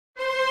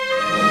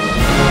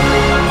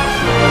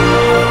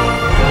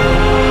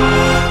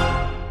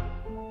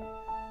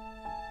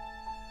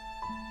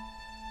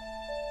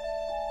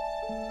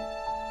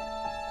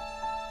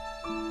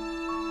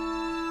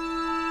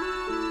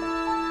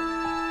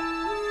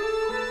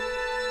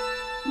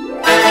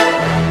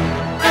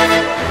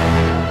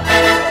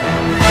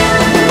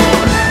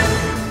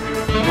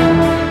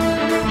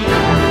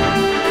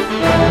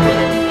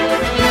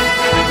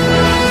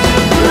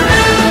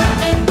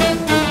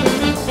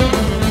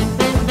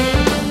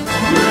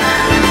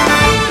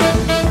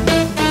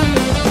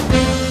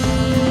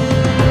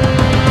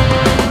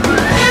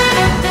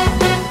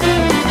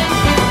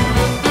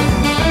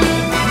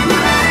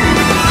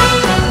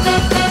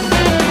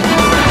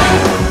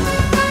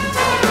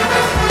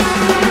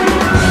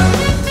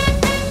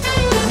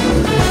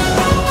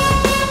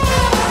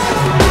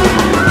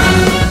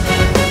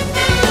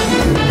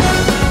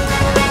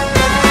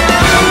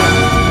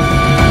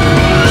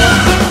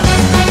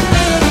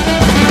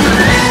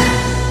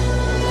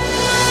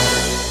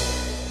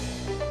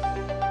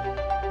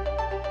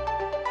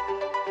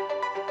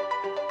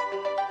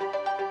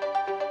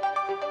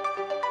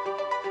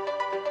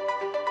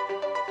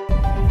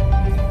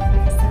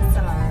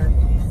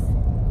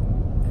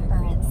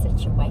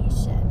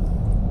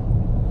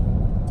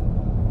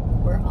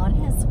on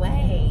his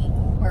way.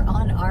 We're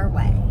on our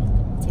way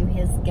to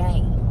his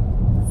game.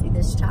 See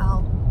this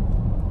child?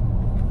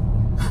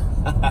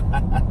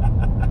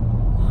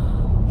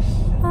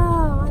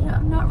 Oh,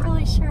 I'm not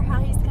really sure how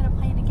he's going to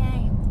play in a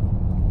game.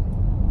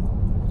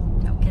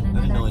 Don't get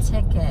another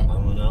ticket.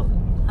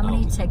 How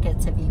many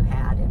tickets have you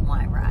had in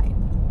White Ride?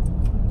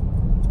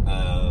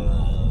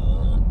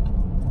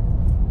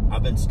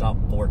 I've been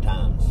stopped 4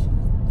 times.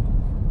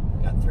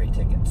 Got 3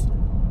 tickets.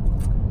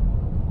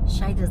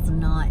 Shay does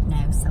not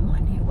know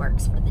someone who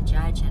works for the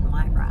judge in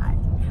White Ride.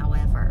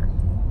 However,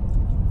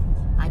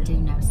 I do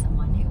know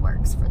someone who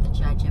works for the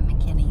judge in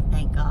McKinney,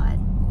 thank God.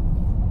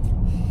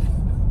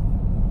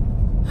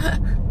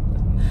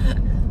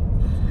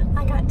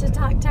 I got to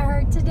talk to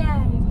her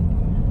today.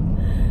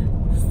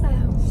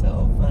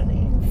 So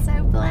funny.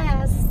 So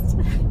blessed.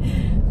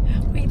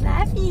 We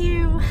love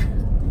you.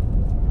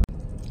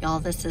 Y'all,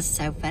 this is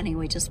so funny.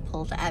 We just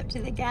pulled up to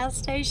the gas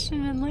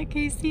station and look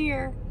who's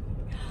here.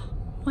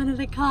 One of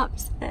the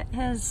cops that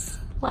has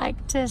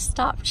liked to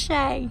stop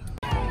Shay.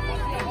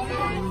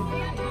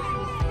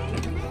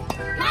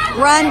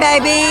 Run,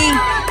 baby.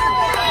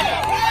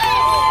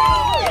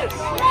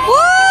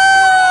 Woo!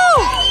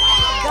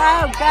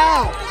 Go,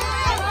 go.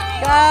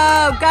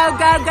 Go, go,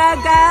 go, go,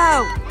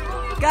 go.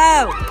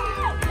 Go.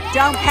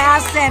 Don't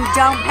pass him.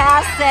 Don't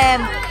pass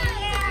him.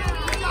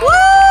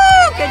 Woo!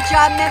 Good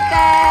job,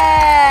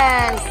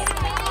 Memphis.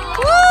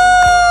 Woo!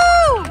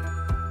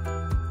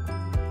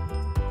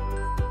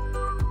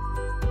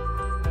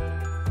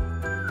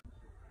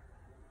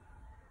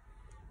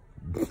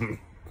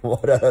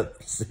 What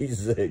up,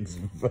 C6?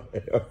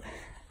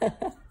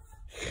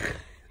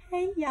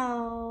 Hey,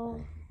 y'all.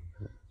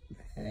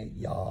 Hey,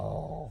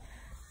 y'all.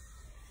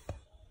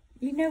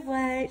 You know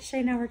what Shay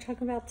and I were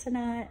talking about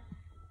tonight?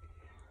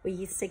 We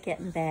used to get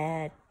in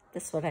bed.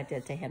 This is what I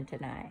did to him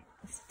tonight.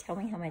 I said, tell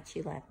me how much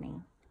you love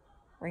me.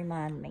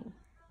 Remind me.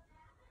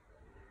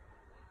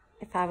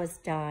 If I was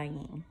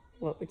dying,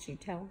 what would you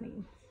tell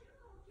me?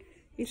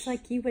 He's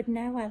like, you would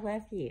know I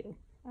love you.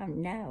 Oh,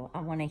 no, I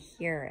want to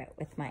hear it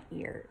with my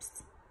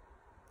ears.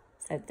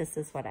 So this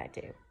is what I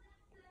do.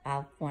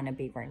 I want to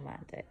be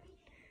reminded.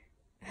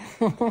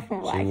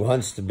 She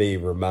wants to be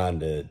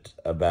reminded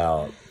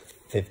about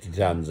 50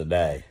 times a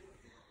day.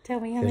 Tell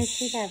me how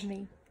much you love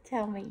me.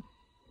 Tell me.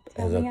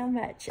 Tell me how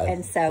much.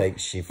 And so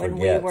when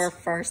we were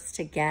first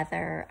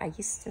together, I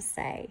used to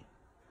say,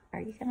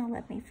 are you going to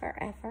love me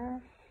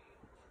forever?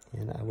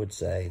 And I would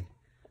say,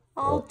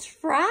 I'll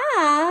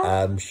try.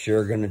 I'm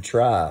sure going to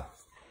try.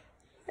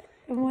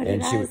 And what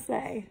did I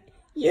say?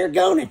 You're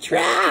going to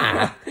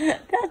try.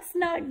 That's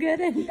not good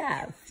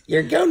enough.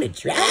 You're going to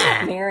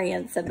try.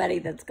 Marrying somebody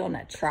that's going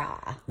to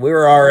try. We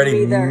were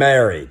already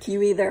married.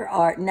 You either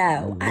are.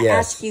 No, I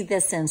asked you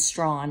this in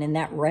Strawn in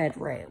that red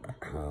room.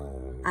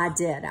 Oh. I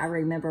did. I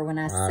remember when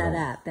I sat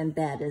up in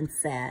bed and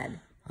said,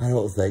 I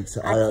don't think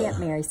so. I can't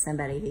marry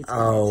somebody who's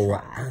going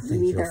to try. I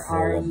think you either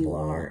are or you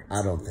aren't.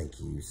 I don't think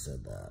you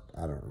said that.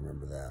 I don't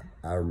remember that.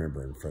 I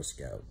remember in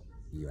Frisco,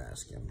 you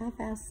asked him. I've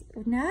asked,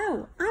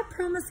 no, I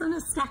promise on a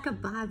stack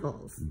of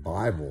Bibles.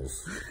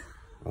 Bibles?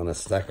 On a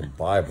stack of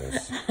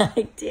Bibles?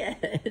 I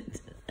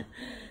did.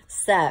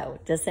 So,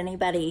 does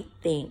anybody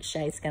think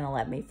Shay's going to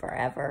love me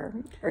forever?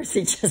 Or is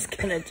he just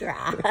going to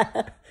try?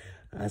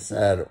 I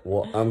said,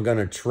 well, I'm going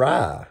to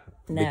try.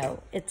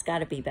 No, it's got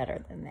to be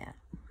better than that.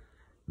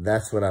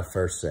 That's what I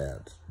first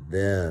said.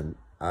 Then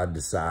I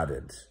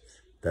decided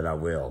that I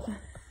will.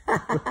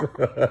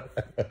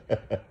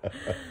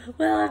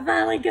 Well, I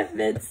finally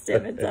convinced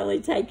him. It's only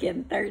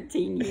taken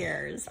 13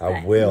 years.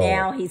 I will.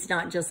 Now he's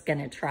not just going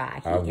to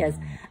try. He is,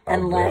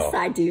 unless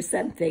I do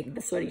something,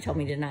 that's what he told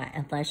me tonight,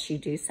 unless you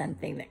do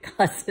something that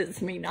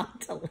causes me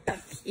not to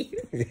love you.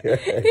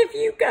 If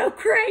you go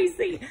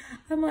crazy.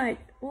 I'm like,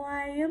 well,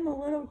 I am a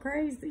little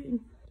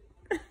crazy.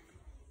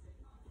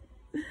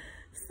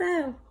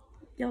 So,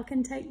 y'all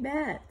can take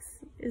bets.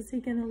 Is he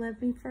going to love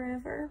me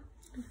forever?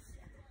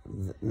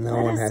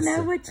 Let us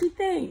know what you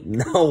think.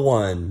 No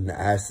one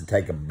has to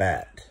take a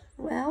bet.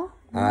 Well,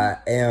 I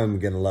am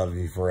going to love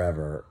you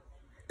forever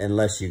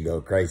unless you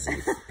go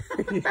crazy.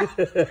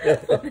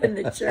 Well, then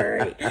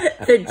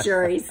the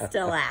jury's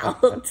still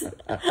out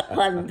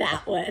on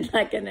that one.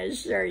 I can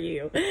assure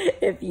you.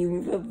 If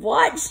you have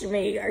watched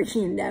me or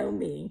you know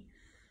me,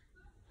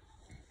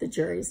 the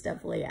jury's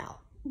definitely out.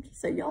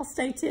 So y'all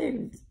stay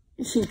tuned.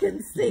 You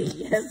can see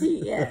if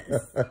he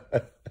is.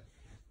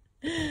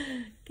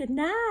 Good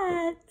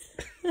night.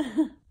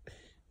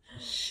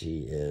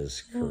 She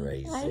is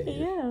crazy. I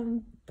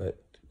am.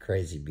 But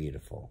crazy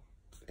beautiful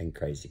and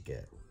crazy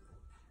good.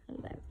 I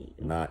love you.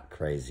 Not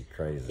crazy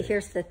crazy.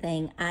 Here's the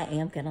thing. I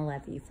am going to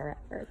love you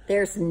forever.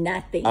 There's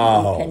nothing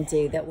you can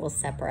do that will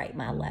separate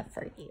my love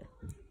for you.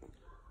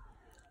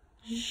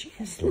 She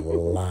is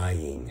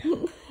lying.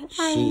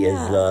 She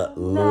is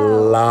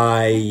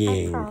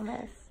lying. I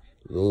promise.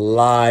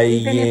 Lying.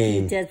 Even if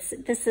you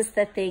did, this is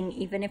the thing,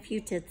 even if you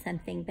did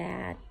something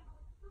bad,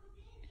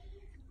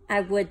 I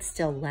would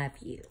still love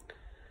you.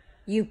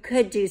 You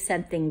could do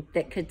something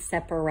that could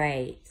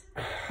separate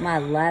my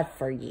love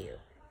for you.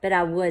 But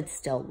I would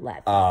still love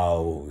you.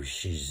 Oh,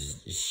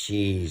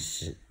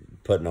 she's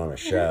putting on a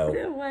show.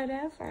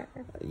 Whatever.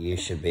 You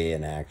should be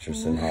an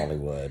actress in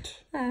Hollywood.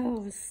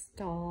 Oh,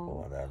 stop.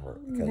 Whatever.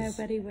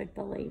 Nobody would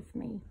believe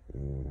me.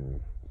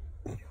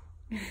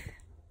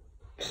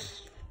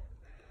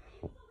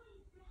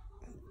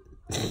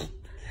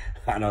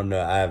 I don't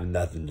know. I have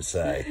nothing to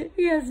say.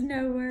 He has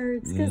no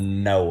words.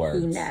 No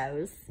words. He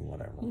knows.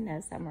 Whatever. He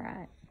knows I'm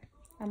right.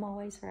 I'm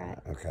always right.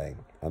 Okay.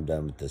 I'm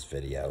done with this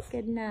video.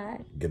 Good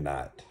night. Good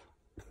night.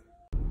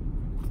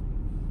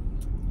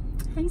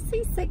 Hey,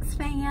 C6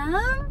 fam.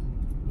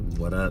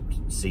 What up,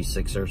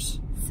 C6ers?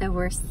 So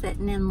we're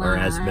sitting in line. Or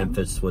as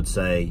Memphis would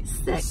say,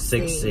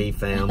 6C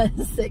fam.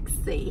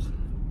 6C.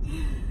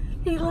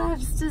 He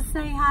loves to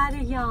say hi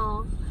to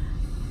y'all.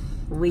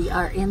 We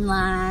are in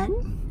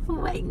line,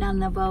 waiting on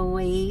the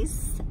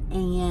boys,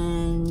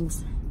 and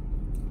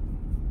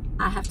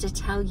I have to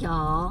tell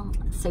y'all,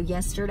 so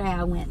yesterday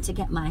I went to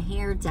get my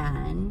hair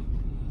done,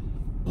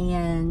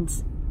 and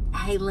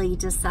Haley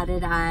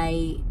decided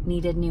I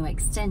needed new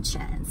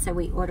extensions, so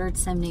we ordered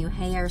some new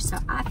hair, so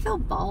I feel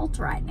bald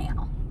right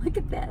now. Look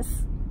at this.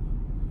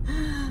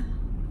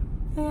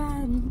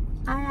 And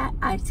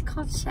I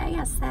called Shay.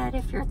 I said,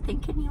 if you're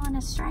thinking you want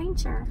a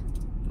stranger,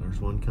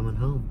 There's one coming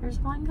home. there's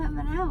one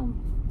coming home.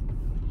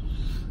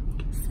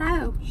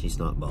 So, She's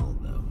not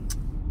bald, though.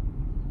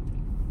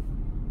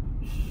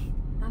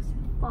 I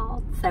feel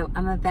bald. So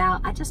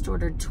I just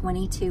ordered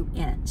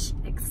 22-inch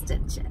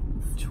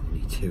extensions.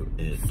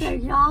 22-inch. So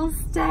y'all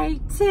stay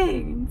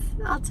tuned.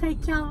 I'll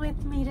take y'all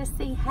with me to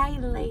see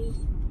Haley.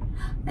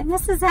 And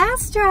this is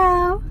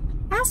Astro.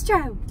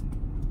 Astro.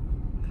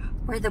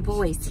 Where are the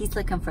boys? He's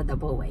looking for the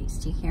boys.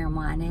 Do you hear him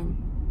whining?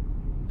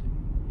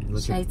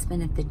 Shay's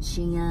been at the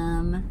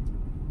gym.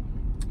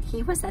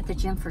 He was at the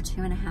gym for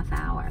 2.5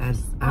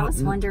 hours. I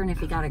was wondering if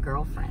he got a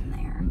girlfriend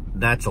there.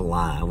 That's a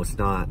lie. It was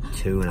not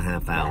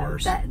 2.5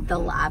 hours. No, the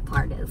lie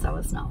part is I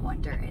was not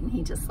wondering.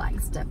 He just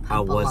likes to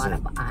pump a lot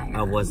of iron.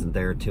 I wasn't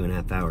there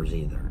 2.5 hours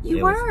either.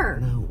 You were.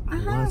 No,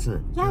 I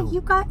wasn't. Yeah, no.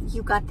 you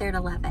got there at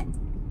 11.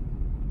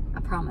 I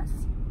promise.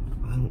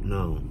 I don't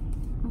know.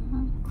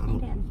 You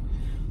did.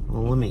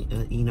 Well, let me,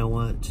 you know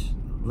what?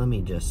 Let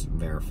me just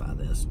verify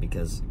this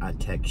because I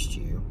text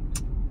you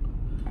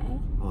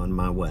on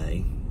my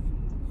way.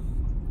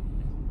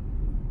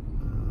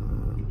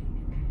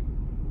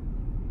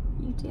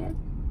 You did?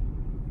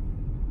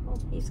 Well,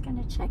 he's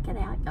going to check it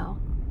out, y'all.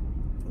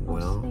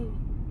 Well,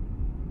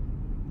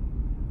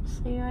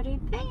 see what he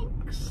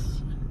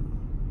thinks.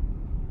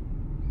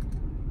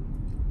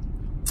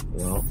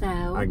 Well,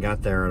 so, I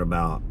got there at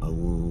about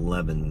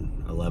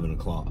 11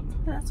 o'clock.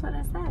 That's what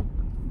I said.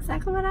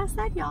 Exactly what I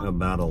said, y'all.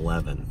 About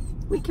 11.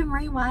 We can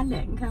rewind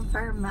it and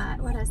confirm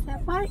what I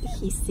said. Why?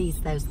 He sees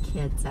those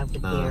kids over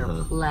there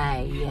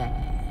playing.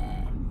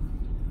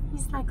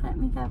 He's like, let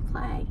me go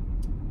play.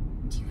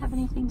 Do you have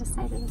anything to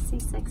say to the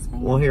C6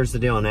 fam? Well, here's the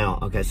deal now.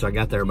 Okay, so I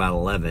got there about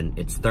 11.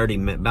 It's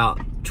about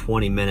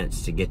 20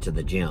 minutes to get to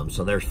the gym.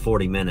 So there's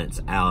 40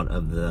 minutes out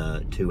of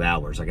the 2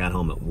 hours. I got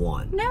home at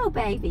 1. No,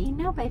 baby.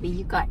 No, baby.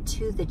 You got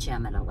to the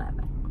gym at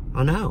 11.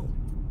 I know.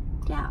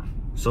 Yeah.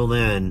 So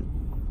then,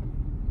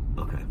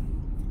 okay.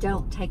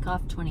 Don't take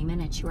off 20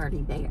 minutes. You're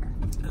already there.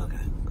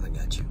 Okay, I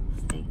got you.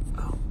 See?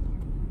 Oh.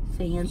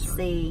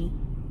 Fancy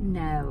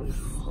nose.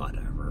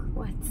 Whatever.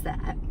 What's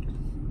that?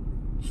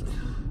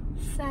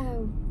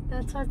 So,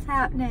 that's what's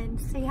happening.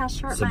 See how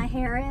short my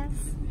hair is?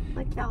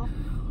 Look, y'all.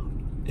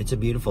 It's a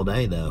beautiful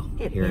day, though,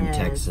 here in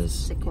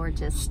Texas. It's a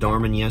gorgeous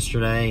Storming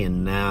yesterday,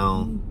 and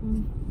now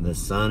the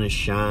sun is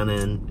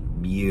shining.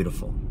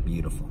 Beautiful,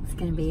 beautiful. It's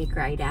going to be a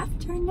great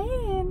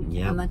afternoon.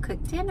 Yeah. I'm going to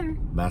cook dinner.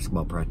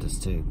 Basketball practice,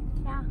 too.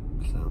 Yeah.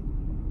 So,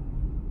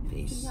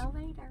 peace. See y'all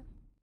later.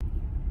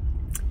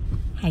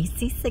 Hey,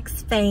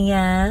 C6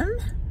 fam.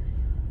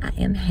 I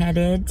am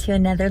headed to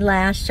another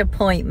lash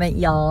appointment,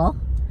 y'all.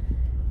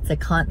 It's a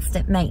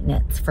constant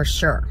maintenance for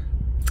sure.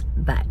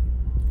 But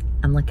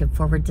I'm looking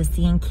forward to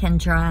seeing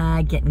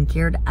Kendra, getting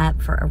geared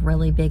up for a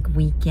really big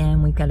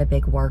weekend. We've got a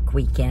big work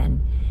weekend.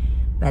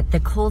 But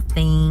the cool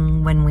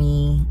thing when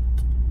we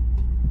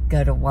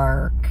go to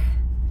work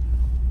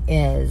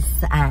is,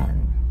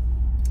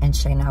 and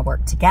Shay and I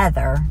work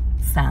together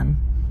some.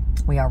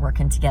 We are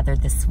working together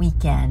this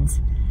weekend.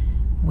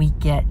 We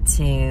get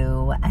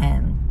to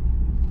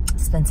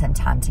spend some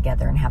time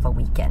together and have a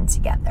weekend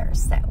together.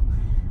 So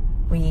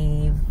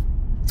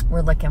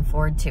we're looking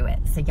forward to it.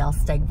 So y'all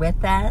stay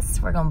with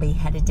us. We're going to be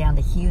headed down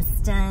to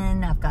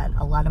Houston. I've got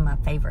a lot of my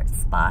favorite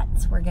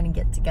spots we're going to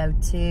get to go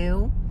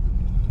to.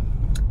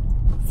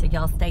 So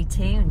y'all stay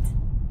tuned.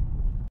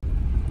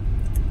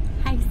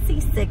 Hi,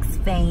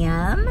 C6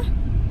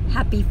 fam.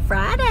 Happy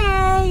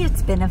Friday.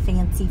 It's been a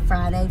fancy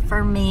Friday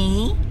for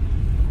me.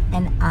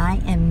 And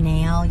I am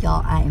now,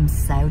 y'all, I am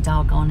so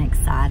doggone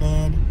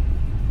excited.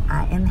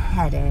 I am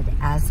headed,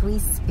 as we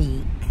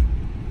speak,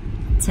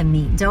 to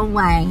meet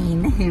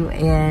Dwayne, who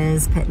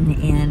is putting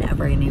in a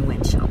brand new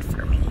windshield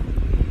for me.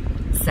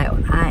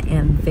 So I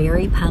am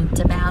very pumped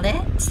about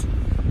it.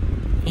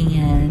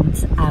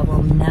 And I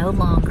will no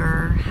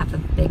longer have a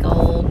big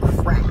old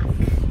crack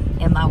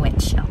in my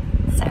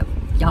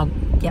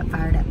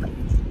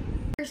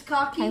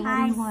cocky. Okay, what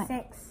do you want?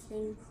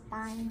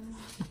 65.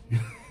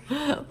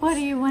 What do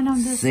you want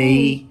them to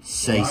C.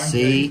 Say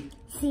C.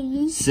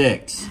 C.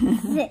 6.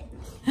 6.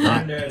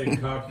 Granddad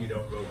and cocky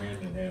don't go hand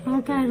in hand.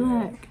 Okay,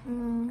 look.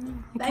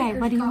 Okay,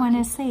 what do you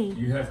want to see?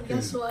 You have to.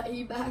 Guess what?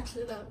 He backs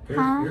it up.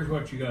 Here's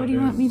what you got to What do. do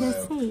you want me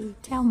to see?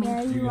 Tell me.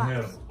 You can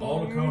have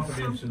all the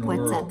confidence in the What's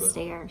world, but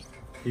upstairs?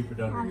 keep it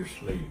under your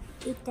sleeve.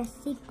 It's a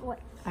secret.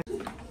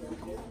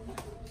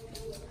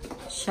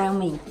 Show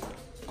me.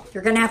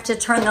 You're going to have to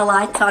turn the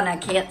lights on. I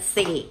can't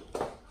see.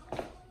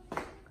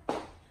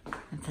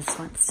 This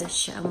wants to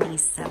show me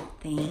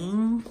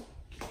something.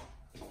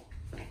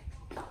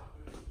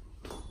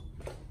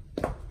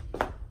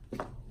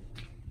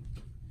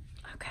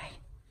 Okay.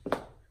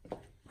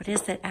 What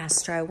is it,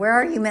 Astro? Where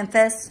are you,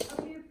 Memphis?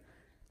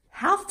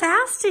 How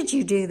fast did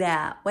you do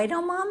that? Wait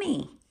on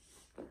Mommy.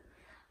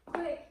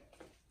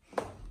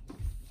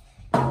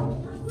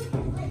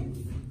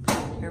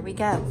 Here we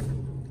go.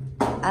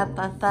 Up,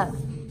 up, up.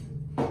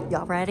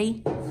 Y'all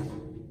ready?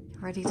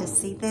 Ready to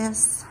see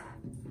this?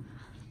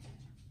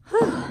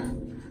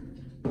 Whew.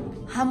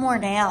 I'm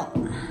worn out.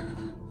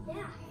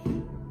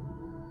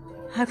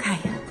 Okay.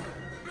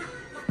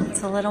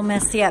 It's a little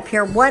messy up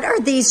here. What are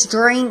these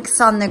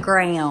drinks on the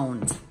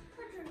ground?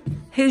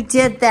 Who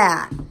did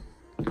that?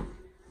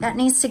 That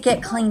needs to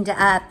get cleaned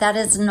up. That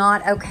is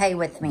not okay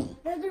with me.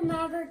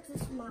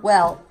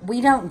 Well,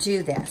 we don't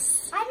do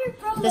this.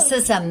 This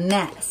is a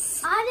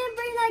mess. I didn't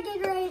bring that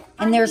Gatorade.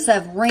 And there's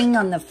a ring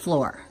on the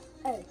floor.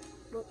 Oh,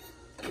 whoops.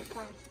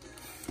 Fine.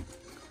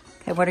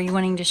 Okay, what are you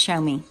wanting to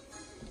show me?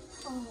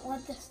 Oh, I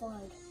want the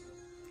slide.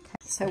 Okay.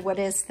 So what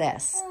is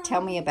this?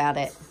 Tell me about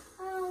it.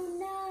 Oh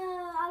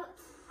no,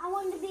 I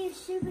wanted to be a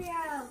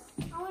superhero.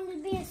 I wanted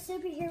to be a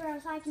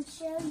superhero so I can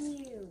show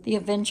you. The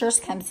Avengers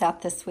comes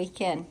out this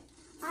weekend.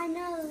 I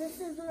know, this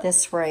is what...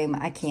 This room,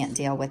 I can't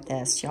deal with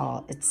this,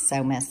 y'all. It's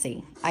so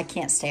messy. I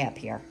can't stay up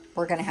here.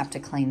 We're going to have to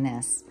clean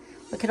this.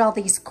 Look at all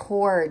these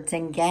cords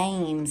and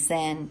games,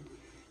 and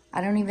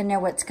I don't even know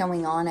what's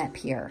going on up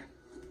here.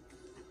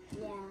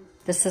 Yeah.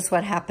 This is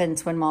what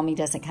happens when Mommy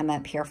doesn't come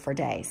up here for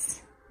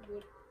days.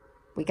 Yeah.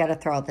 We got to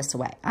throw all this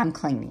away. I'm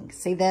cleaning.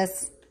 See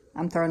this?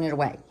 I'm throwing it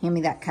away. Hand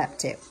me that cup,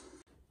 too.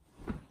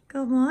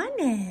 Good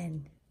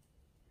morning.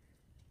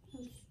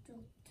 I'm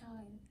still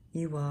tired.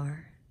 You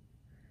are.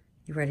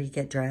 You ready to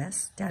get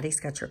dressed? Daddy's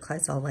got your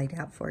clothes all laid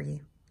out for you.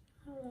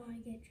 I don't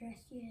want to get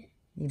dressed yet.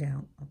 You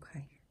don't?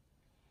 Okay.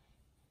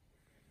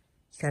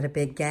 You got a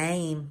big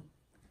game.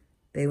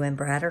 Boo and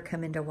Brad are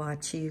coming to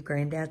watch you.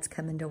 Granddad's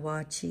coming to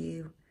watch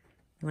you.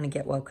 You want to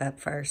get woke up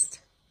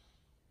first?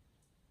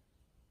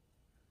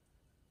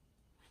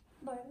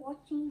 By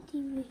watching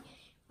TV.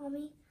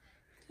 Mommy,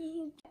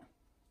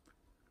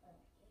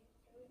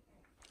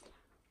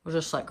 We'll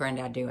just let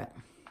Granddad do it.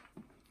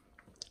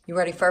 You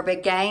ready for a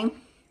big game?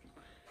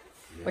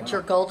 Yeah. What's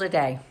your goal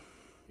today?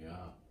 Yeah.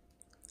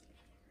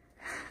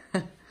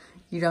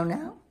 You don't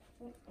know?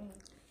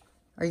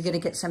 Are you going to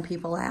get some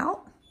people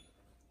out?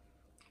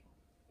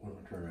 Well,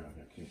 turn around.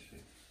 I can't see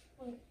it.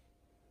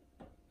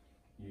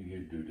 You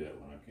do that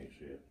when I can't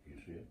see it. You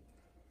see it?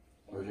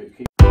 Or is it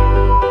keep?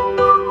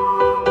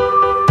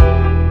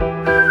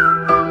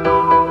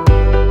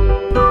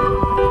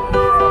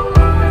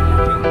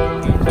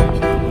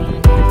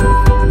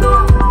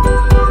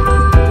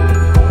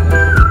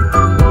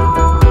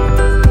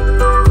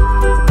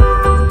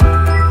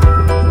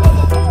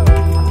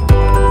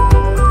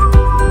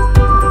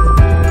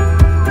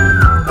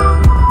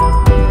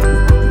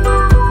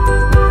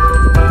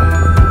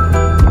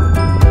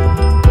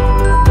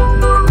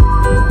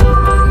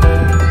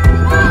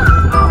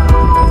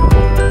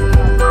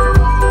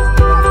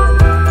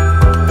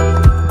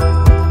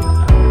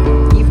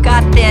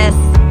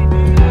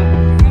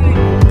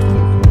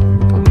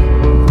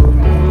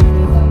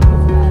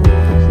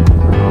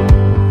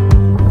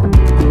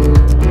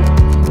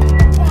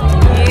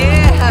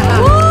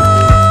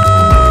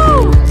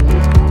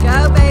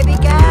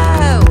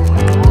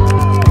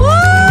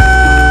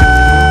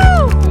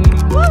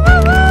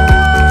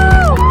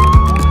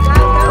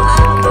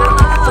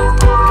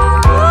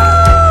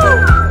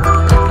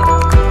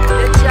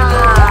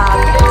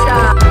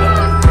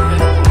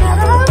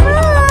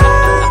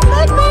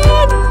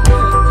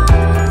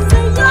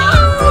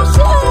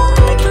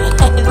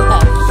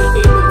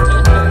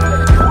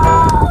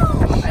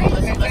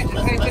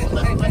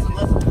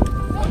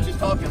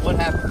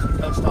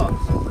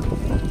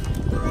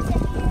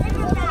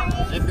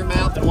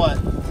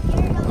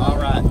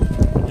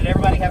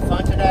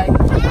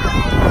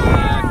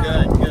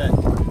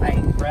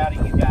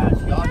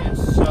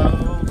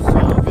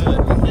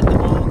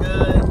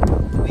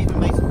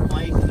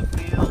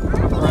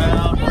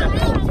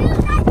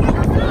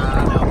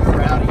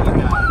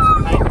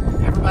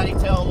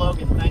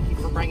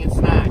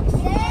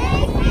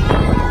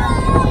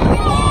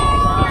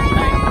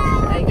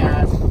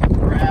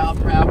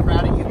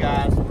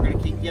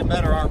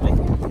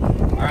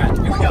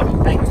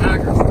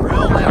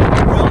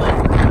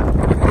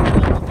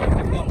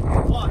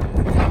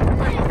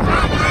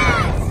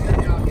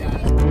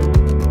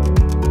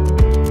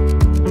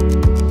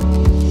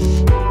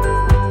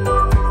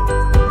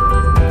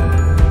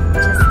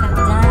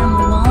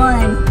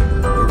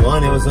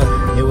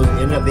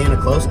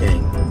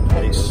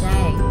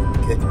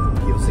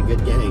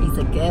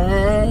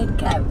 good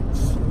coach.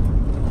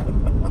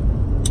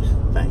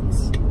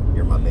 Thanks.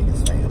 You're my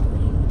biggest fan.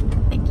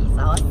 I think he's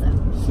awesome.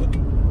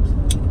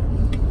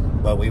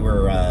 But we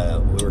were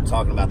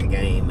talking about the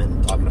game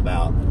and talking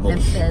about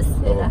Memphis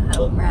hit a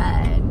home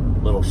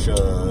run. Little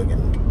Shug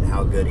and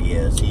how good he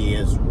is. He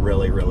is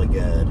really, really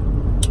good.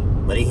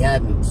 But he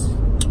hadn't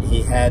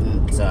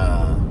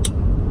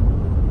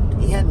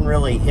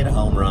really hit a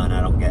home run,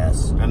 I don't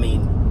guess. I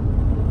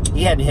mean,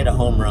 he hadn't hit a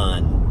home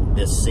run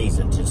this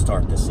season to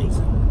start the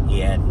season. He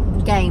had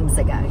games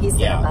ago. He's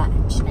hit a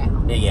bunch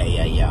now.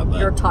 Yeah. But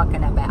you're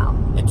talking about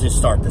to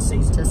start the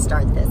season. To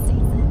start this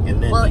season.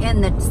 And then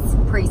in the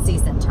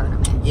preseason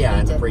tournament. Yeah,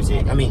 in the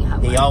preseason. I mean,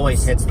 he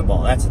always hits the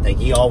ball. That's the thing.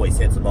 He always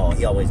hits the ball.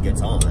 He always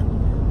gets on.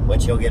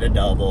 Which he'll get a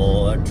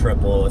double, a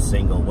triple, a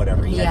single,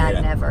 whatever. He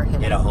never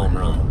hit a home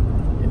run.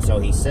 And so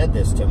he said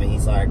this to me.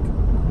 He's like,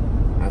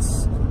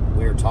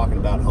 we were talking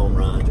about home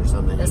runs or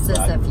something. This is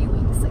a few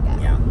weeks ago.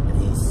 Yeah,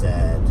 and he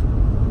said,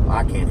 well,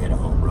 I can't hit a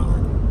home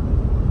run.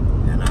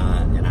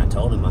 And I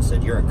told him, I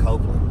said, you're a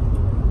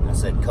Copeland. I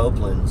said,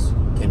 Copelands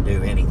can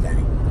do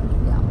anything.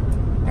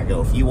 Yeah. I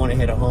go, if you want to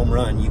hit a home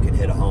run, you can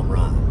hit a home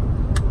run.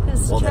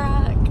 This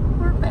track,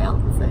 we're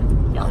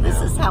bouncing. Y'all, this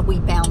is how we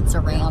bounce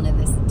around in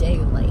this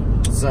daily.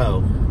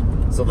 So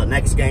the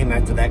next game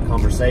after that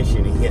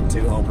conversation, he hit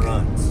 2 home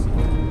runs.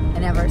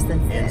 And ever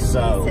since then, he's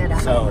hit a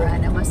home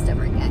run almost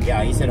every game.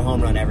 Yeah, he's hit a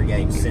home run every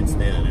game since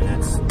then,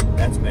 and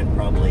that's been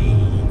probably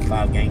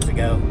 5 games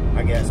ago,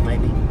 I guess,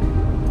 maybe.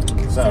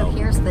 So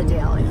here's the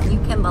deal. If you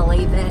can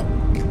believe it,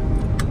 you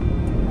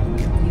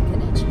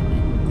can achieve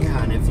it.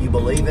 Yeah, and if you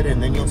believe it,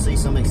 and then you'll see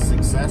some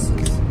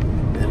successes.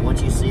 And then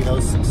once you see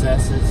those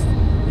successes,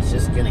 it's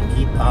just going to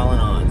keep piling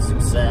on.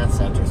 Success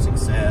after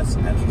success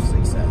after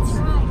success. That's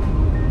right.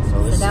 So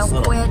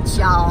don't quit,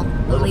 y'all.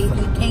 Believe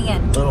you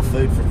can. Little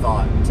food for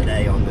thought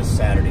today on this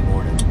Saturday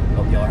morning.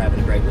 Hope y'all are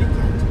having a great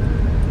weekend.